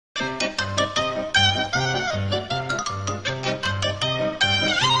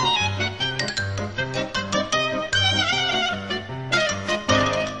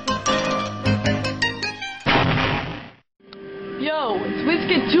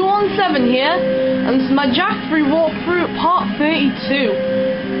217 here, and this is my Jack 3 walkthrough part 32.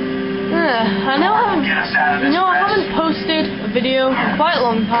 I know I haven't posted a video in quite a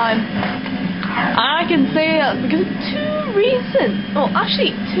long time, and I can say that because of two reasons. Oh,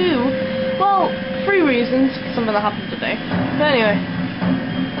 actually three reasons for something that happened today. But anyway,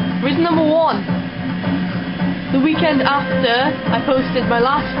 reason number one. The weekend after I posted my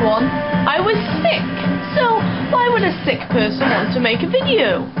last one, I was sick. So why would a sick person want to make a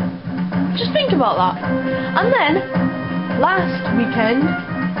video? Just think about that. And then, last weekend,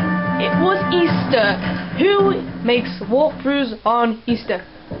 it was Easter. Who makes walkthroughs on Easter?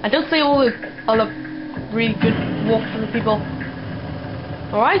 I don't say all the other really good walkthrough people.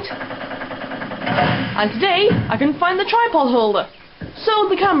 Alright? And today, I couldn't find the tripod holder, so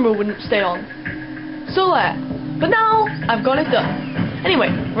the camera wouldn't stay on. So there. But now, I've got it done. Anyway,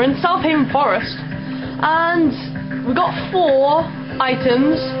 we're in South Haven Forest, and we got 4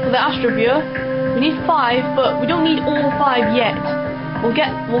 items for the Astro-Viewer. We need 5, but we don't need all 5 yet. We'll get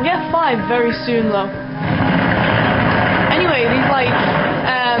 5 very soon, though. Anyway, these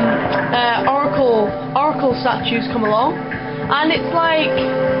oracle statues come along, and it's like,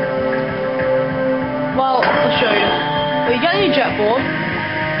 well, I'll show you. Well, you get on your jet board,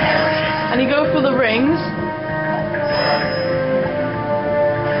 and you go through the rings.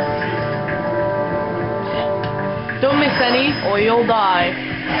 Don't miss any, or you'll die.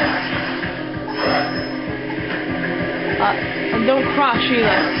 And don't crash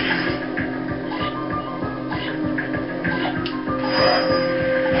either.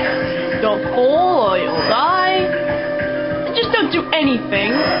 Don't fall, or you'll die. And just don't do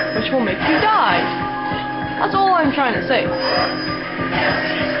anything which will make you die. That's all I'm trying to say.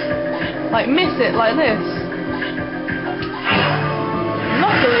 Like, miss it like this.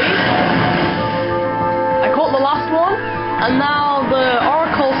 Luckily, I caught the last one, and now the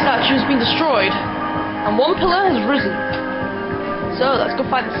oracle statue has been destroyed, and 1 pillar has risen. So let's go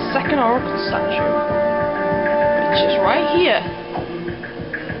find the second oracle statue, which is right here.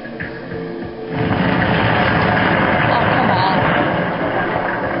 Oh, come on.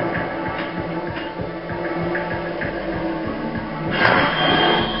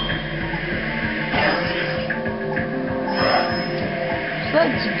 So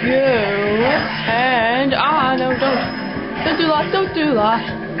let's go. And no, don't do that.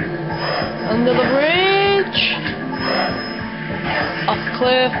 Under the bridge, off the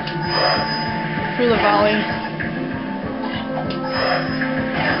cliff, through the valley.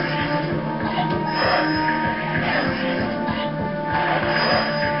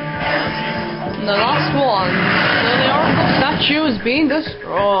 And the last one. So the oracle statue is being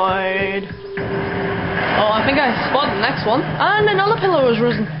destroyed. Oh, I think I spotted the next one, and another pillar was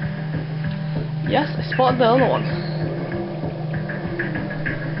risen. Yes, I spotted the other one.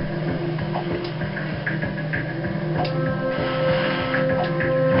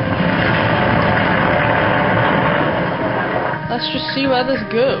 Let's just see where this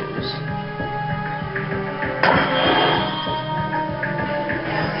goes.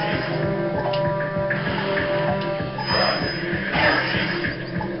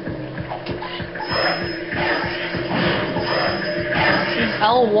 This is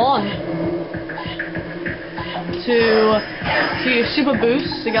L1. To your super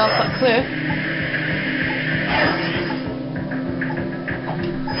boost to get off that cliff.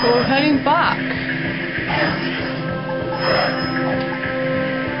 So we're heading back.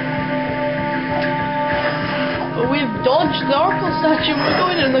 But we've dodged the oracle statue. We're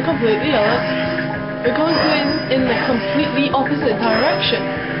going in the completely opposite direction.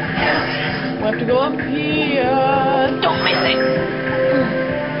 We have to go up here. Don't miss it.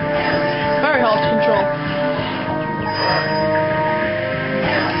 Very hard to control.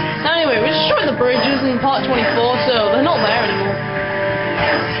 Anyway, we destroyed the bridges in part 24, so they're not there anymore.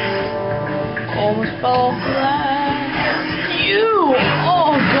 Almost fell off there.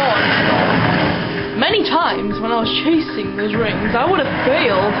 Oh god. Many times when I was chasing those rings, I would have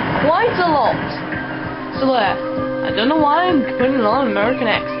failed quite a lot. So there. I don't know why I'm putting it on an American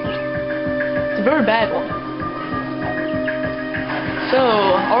accent. It's a very bad one. So,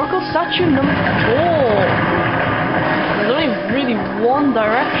 oracle statue number 4. There's only really one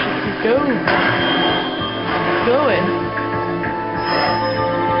direction to go in.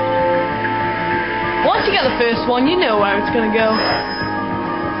 Once you get the first one, you know where it's gonna go.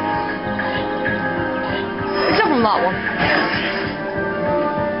 Except from that one.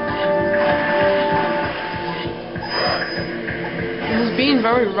 This is being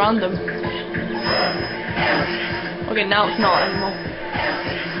very random. Okay, now it's not anymore.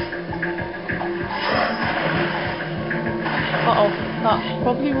 Uh-oh. That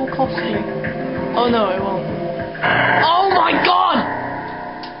probably will cost me. Oh no, it won't. Oh my god!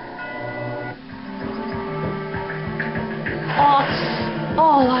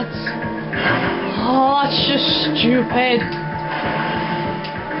 That's just stupid.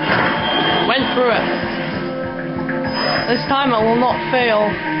 Went through it. This time I will not fail.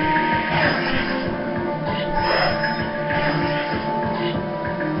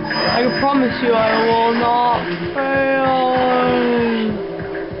 I can promise you I will not fail.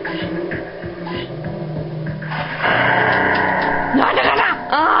 No.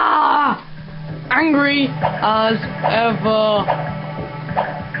 Ah! Angry as ever.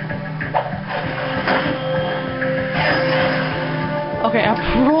 Okay, I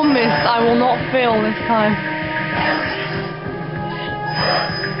promise I will not fail this time.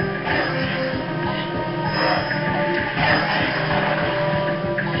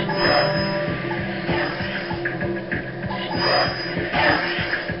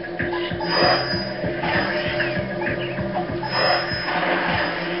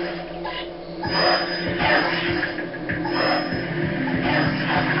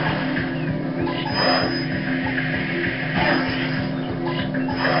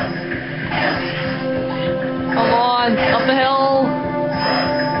 Up the hill.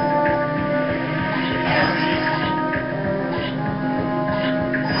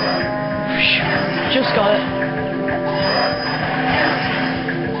 Just got it.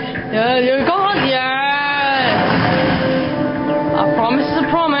 Yeah, you got it. Yes. A promise is a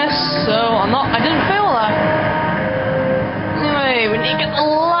promise, so I didn't fail that. Anyway, we need to get the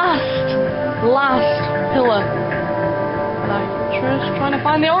last pillar. And I'm just trying to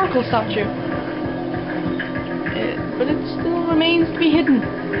find the oracle statue. But it still remains to be hidden.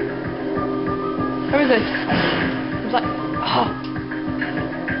 Where is it? Where's that? Oh.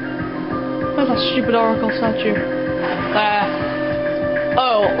 Where's that stupid oracle statue? There.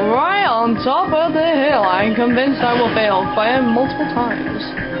 Oh, right on top of the hill. I'm convinced I will fail fire multiple times.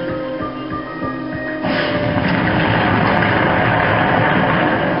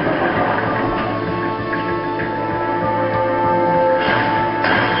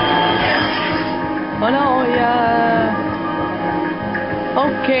 Oh no, yeah.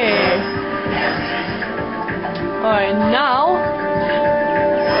 Okay. Alright, now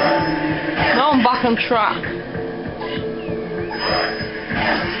I'm back on track.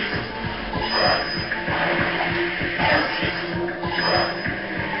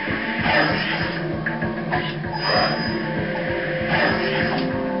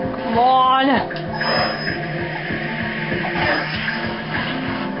 Come on.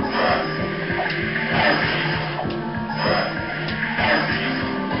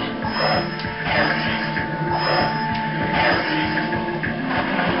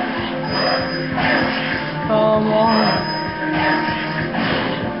 Come on.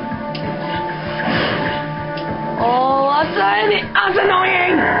 Oh, that's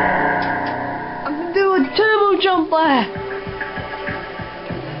annoying! I can do a turbo jump there!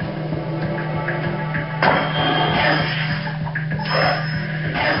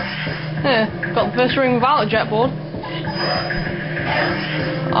 Yeah, got the first ring without a jet board.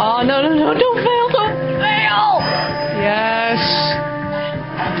 Oh, no, don't fail, don't fail! Yes!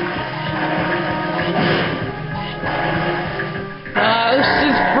 This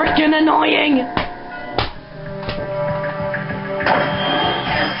is freaking annoying!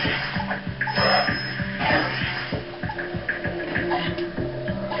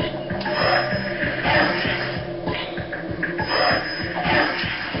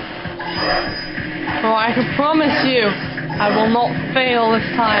 Oh, I can promise you, I will not fail this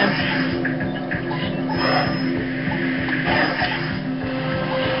time.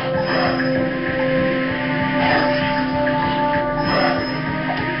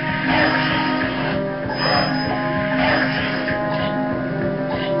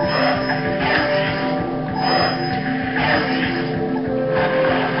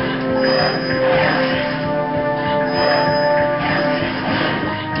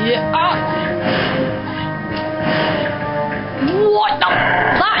 What the?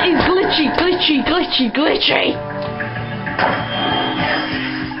 That is glitchy.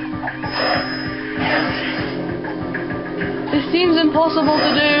 This seems impossible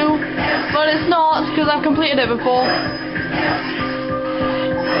to do, but it's not because I've completed it before.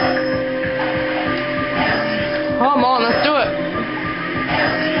 Come on, let's do it.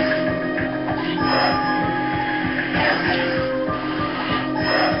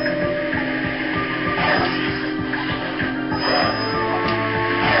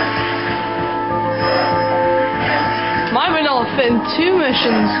 Might be able to fit in 2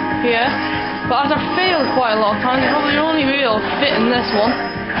 missions here. But as I failed quite a lot of times, I'll probably only be able to fit in this one.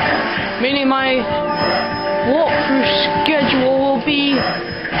 Meaning my walkthrough schedule will be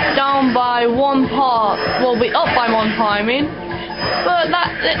down by one part. Will be up by one part, I mean. But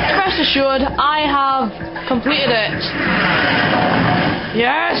rest assured, I have completed it.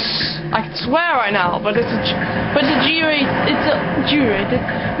 Yes! I can swear right now, but it's a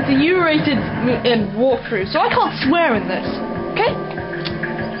U-rated walkthrough, so I can't swear in this. Okay?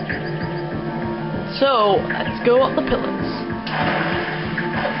 So let's go up the pillars.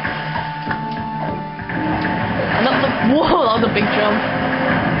 And up the whoa, that was a big jump.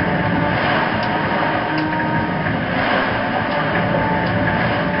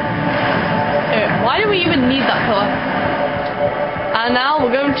 Why do we even need that pillar? And now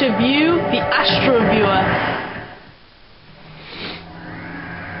we're going to view the Astro-Viewer.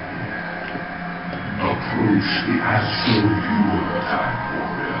 Approach the Astro-Viewer, Time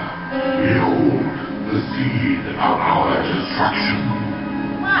Warrior. Behold the seed of our destruction.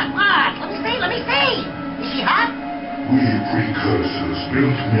 What? Let me see! Is she hot? We precursors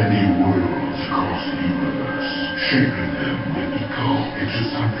built many worlds across the universe, shaping them with eco into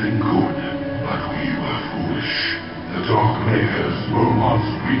something good. But we were foolish. The Dark Makers were once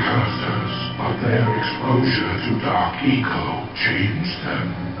precursors, but their exposure to Dark Eco changed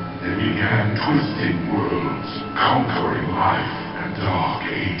them. They began twisting worlds, conquering life, and Dark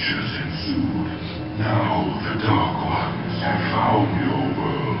Ages ensued. Now the Dark Ones have found your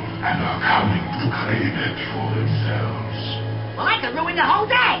world and are coming to claim it for themselves. Well, I could ruin the whole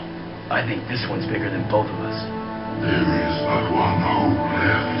day! I think this one's bigger than both of us. There is but one hope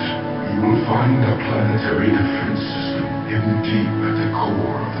left. You will find a planetary defense system hidden deep at the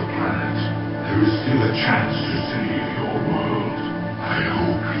core of the planet. There is still a chance to save your world. I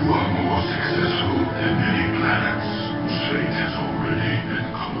hope you are more successful than many planets whose fate has already been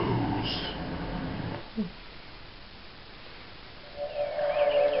closed.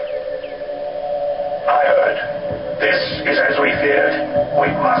 I heard. This is as we feared. We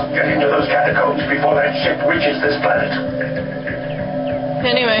must get into those catacombs before that ship reaches this planet.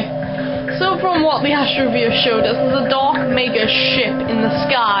 Anyway. So from what the Astro-Viewer showed us, there's a Dark Maker ship in the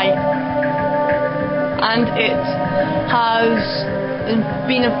sky, and it has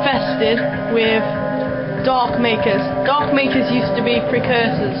been infested with Dark Makers. Dark Makers used to be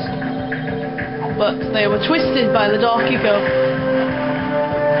precursors, but they were twisted by the Dark Eco,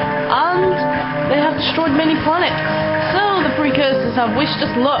 and they have destroyed many planets. So the precursors have wished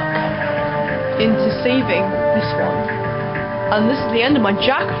us luck into saving this one. And this is the end of my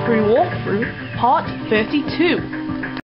Jack Free walkthrough, part 32.